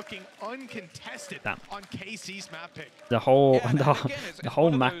are looking uncontested on KC's map pick. The whole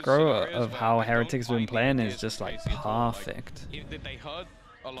macro of how Heretics have been playing is just like perfect.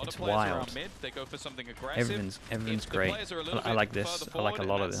 It's wild. Everything's great. I like this. I like a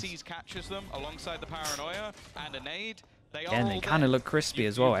lot of this. And they kind of look crispy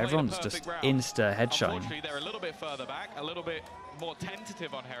as well. Everyone's just insta headshotting. They're a little bit further back, a little bit more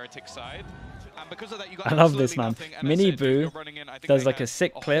tentative on Heretics' side. And because of that, you got I love this, absolutely man. nothing. And Mini as I said, Boo you're running in, I think does they like a had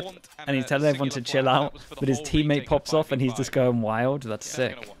sick a clip, haunt and he's a telling everyone to singular chill flag. That out, was for the but his whole teammate retake of pops off and he's 5v5. just going wild. That's That's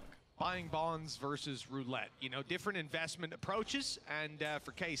sick. gonna work. Buying bonds versus roulette. You know, different investment approaches, and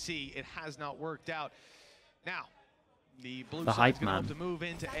for KC, it has not worked out. Now, the blue side's going to have to move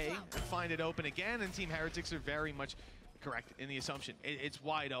into A and find it open again, and Team Heretics are very much correct in the assumption. It's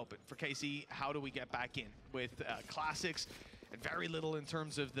wide open. For KC, how do we get back in? With classics and very little in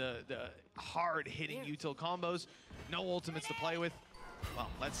terms of the hard-hitting util combos. No ultimates to play with.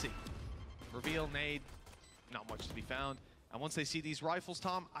 Well, let's see. Reveal, nade, not much to be found. And once they see these rifles,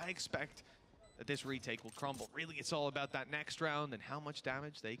 Tom, I expect that this retake will crumble. Really, it's all about that next round and how much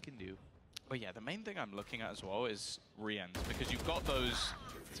damage they can do. Well, yeah, the main thing I'm looking at as well is re-ends, because you've got those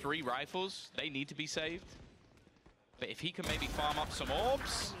 3 rifles. They need to be saved. But if he can maybe farm up some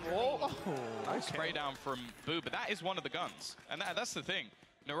orbs, nice spray down from Boo. But that is one of the guns, and that's the thing.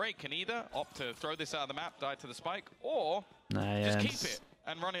 Narrate can either opt to throw this out of the map, die to the spike, or just keep it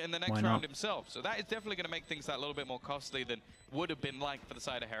and run it in the next round himself. So that is definitely going to make things that little bit more costly than would have been like for the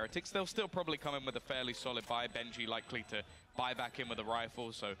side of Heretics. They'll still probably come in with a fairly solid buy. Benji likely to buy back in with a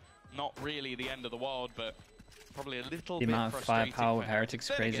rifle, so not really the end of the world, but probably a little bit frustrating. The amount of firepower Heretics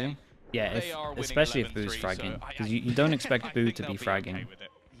is crazy. Again, yeah, especially if Boo's fragging, because you don't expect Boo to be fragging.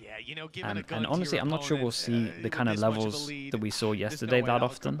 Yeah, you know, given a gun and honestly, I'm not sure we'll see the kind of levels that we saw yesterday that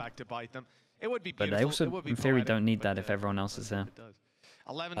often. But they also, in theory, don't need that if everyone else is there.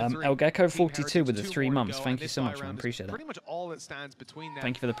 El Gecko 42 with the 3 months. Thank you so much, man. Appreciate it. Pretty much all that stands between them.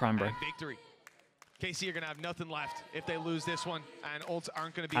 Thank you for the prime, bro. Victory. KC are going to have nothing left if they lose this one, and ults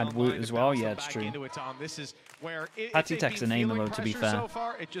aren't going to be Add Woot as well. Yeah, it's true. This is where Patty Tech's an aim, though, to be fair. So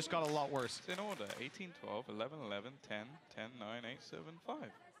far, it just got a lot worse. It's in order. 18, 12, 11, 11, 10, 10, 9, 8, 7, 5.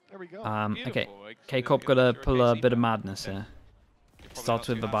 There we go. Okay, KCORP got to pull a bit of madness here. Starts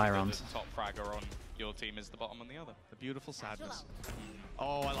with the buy round. The top fragger on your team is the bottom on the other. The beautiful sadness.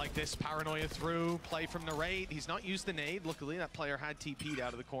 Oh, I like this. Paranoia through. Play from Narrate. He's not used the nade. Luckily, that player had TP'd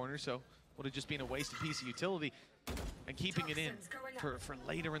out of the corner, so would have just been a wasted piece of utility. And keeping it in for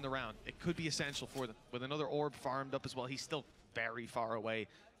later in the round, it could be essential for them. With another orb farmed up as well, he's still very far away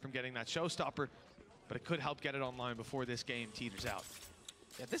from getting that showstopper, but it could help get it online before this game teeters out.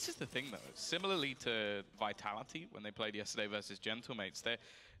 Yeah, this is the thing, though. Similarly to Vitality, when they played yesterday versus Gentlemates,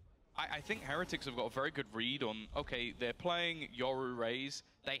 I think Heretics have got a very good read on, okay, they're playing Yoru Raze,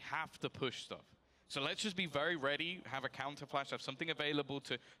 they have to push stuff. So let's just be very ready, have a counter flash, have something available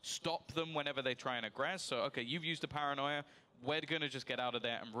to stop them whenever they try and aggress. So, okay, you've used a Paranoia, we're going to just get out of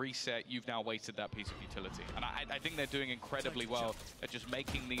there and reset. You've now wasted that piece of utility. And I think they're doing incredibly well at just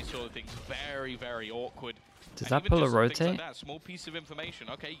making these sort of things very, very awkward. Does that pull a rotate? Like that, small piece of information.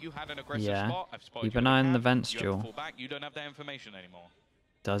 Okay, you had an aggressive spot. I've spotted keep an eye on the vents, Joel. You pull back. You don't have that information anymore.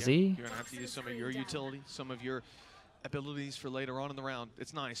 Does he? You're going to have to use some of your utility, some of your abilities for later on in the round.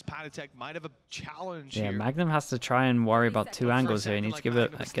 It's nice. Patitech might have a challenge here. Magnum has to try and worry about 2 angles here. He needs to give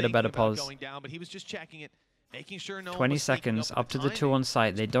it, get a better pause. But he was just checking it, making sure no 20 seconds, up to the 2 on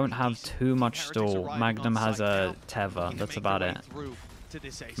site. They don't have too much stall. Magnum has a Tether. That's about it.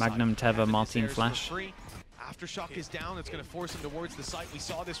 Magnum, Tether, Martin Flash. Aftershock is down. It's going to force him towards the site. We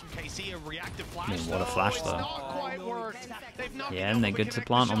saw this from KC, a reactive flash. I mean, what a flash, though. Yeah, and they're good to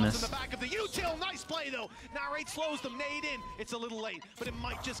plant on this. Nice play, though. Narrate slows them. Nade in. It's a little late, but it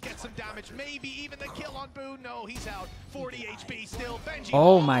might just get some damage. Maybe even the kill on Boo. No, he's out. 40 HP still. Benji.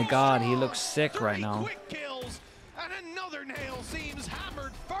 Oh my god, he looks sick right now. Quick kills, and another nail seems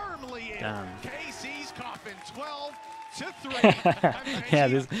hammered firmly in. Damn. KC's coffin. 12 to 3. Yeah,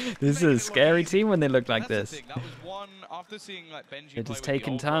 this is a scary team when they look like this. That was one after seeing like Benji. They're just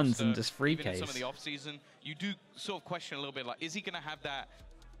taking turns and just free case. Some of the off season, you do sort of question a little bit, like, is he going to have that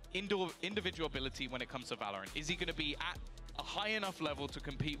individual ability when it comes to Valorant? Is he going to be at a high enough level to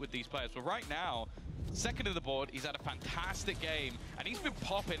compete with these players? But right now, second to the board, he's had a fantastic game, and he's been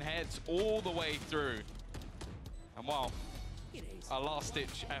popping heads all the way through. And wow, a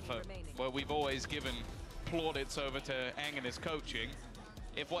last-ditch effort where we've always given plaudits over to Eng and his coaching.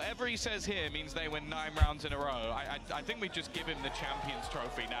 If whatever he says here means they win 9 rounds in a row, I think we just give him the Champions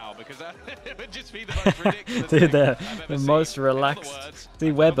Trophy now, because that would just be the most ridiculous Dude, thing the most relaxed.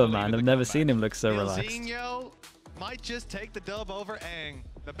 See Weber, man, I've never seen him look so relaxed. Zinho might just take the dub over Eng.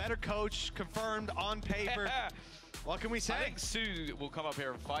 The better coach confirmed on paper. What can we say? I think Sue will come up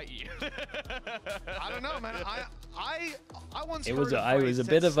here and fight you. I don't know, man. I once it heard was a a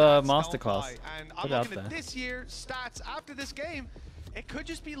bit of a masterclass. And I'm looking at this year stats after this game. It could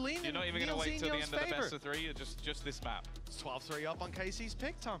just be leaning. You're not even going to wait till the end of the best of 3, or just this map. It's 12-3 up on KC's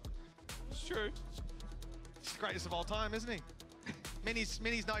pick, Tom. It's true. He's the greatest of all time, isn't he?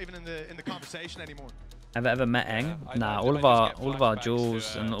 Mini's not even in the conversation anymore. Have I ever met Eng? Nah, all of our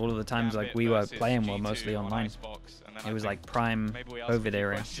duels and all of the times like we were playing were mostly online. It was like prime COVID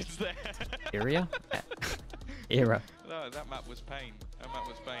era. Era? Era. No, that map was pain.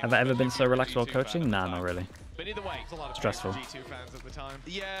 Have I ever been so relaxed while coaching? Nah, not really. But either way, a lot of stressful. G2 fans at the time.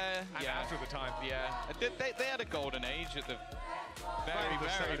 Yeah, and yeah. after the time. Yeah. They had a golden age at the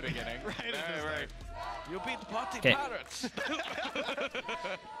very beginning. Right. You'll beat the party pirates.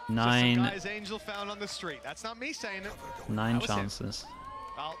 9. Some guys Angel found on the street. That's not me saying it. 9 chances.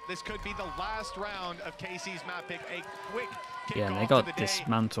 Well, this could be the last round of KC's map pick. A quick yeah, and they got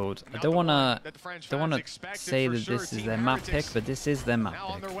dismantled. I don't wanna say that this is their map pick, but this is their map pick. Now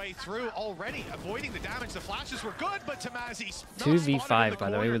on their way through already, avoiding the damage. The flashes were good, but Tamazi's 2v5 by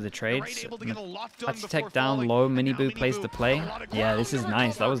the way with the trades. Let's take down low. Miniboo plays the play. Yeah, this is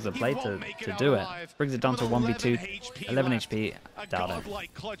nice. That was the play to do it. Brings it down to 1v2, 11 HP. Doubt it.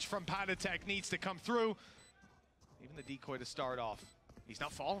 Godlike clutch from Patatek needs to come through. Even the decoy to start off. He's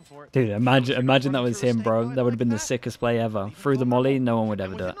not falling for it. Dude, imagine that was him, bro. That would have been the sickest play ever. Through the molly, no one would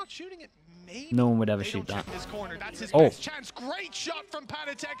ever do it. No one would ever shoot that. That's his best chance. Great shot from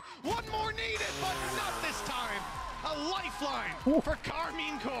Patatek. One more needed, but not this time. A lifeline for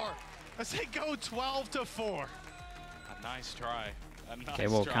KCORP as they go 12-4. A nice try. Okay,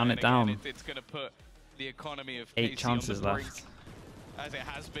 well, count it down. It's going to put the economy of 8 chances left. As it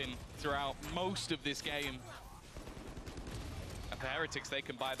has been throughout most of this game. For Heretics, they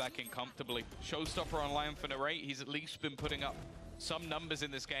can buy back in comfortably. Showstopper online for Narrate. He's at least been putting up some numbers in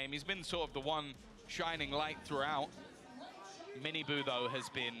this game. He's been sort of the one shining light throughout. Miniboo, though, has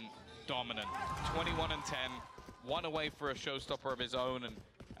been dominant. 21 and 10, 1 away for a showstopper of his own, and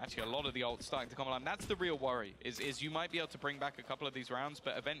actually a lot of the ults starting to come online. That's the real worry, is you might be able to bring back a couple of these rounds,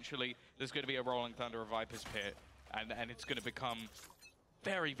 but eventually there's going to be a Rolling Thunder, a Viper's Pit, and it's going to become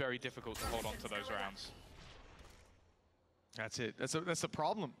very, very difficult to hold on to those rounds. That's it. That's the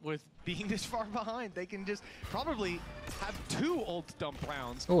problem with being this far behind. They can just probably have 2 ult dump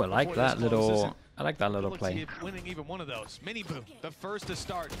rounds. Oh, I like that little. I like that little play. Winning even one of those. Miniboo, the first to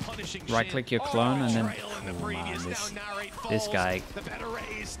start, punishing. Right-click your clone and then. Oh, man, this guy.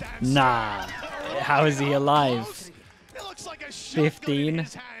 Nah. How is he alive? 15.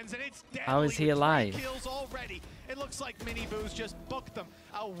 How is he alive? It looks like Miniboo's just booked them.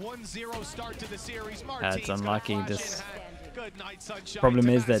 A 1-0 start to the series. That's unlucky. This problem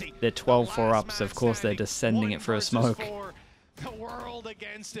is that they're 12-4 up, so of course they're just sending it for a smoke. The world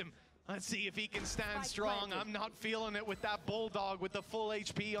against him. Let's see if he can stand strong. I'm not feeling it with that Bulldog with the full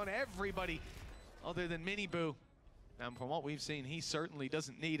HP on everybody other than Miniboo. And from what we've seen, he certainly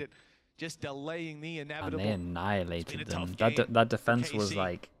doesn't need it. Just delaying the inevitable. And they annihilated them. That defense was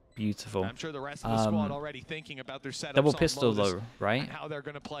like beautiful. I'm sure the rest of the squad already thinking about their setups. Double pistol though, right? How they're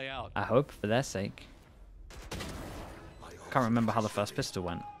going to play out. I hope for their sake. Can't remember how the first pistol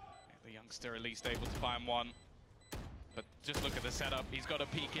went. The youngster at least able to find one. But just look at the setup. He's got a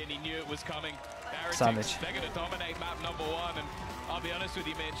peek in. He knew it was coming. Heretics, Savage. They're going to dominate map number 1. And I'll be honest with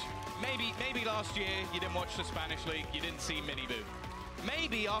you, Mitch. Maybe last year you didn't watch the Spanish League. You didn't see Miniboo.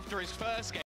 Maybe after his first game.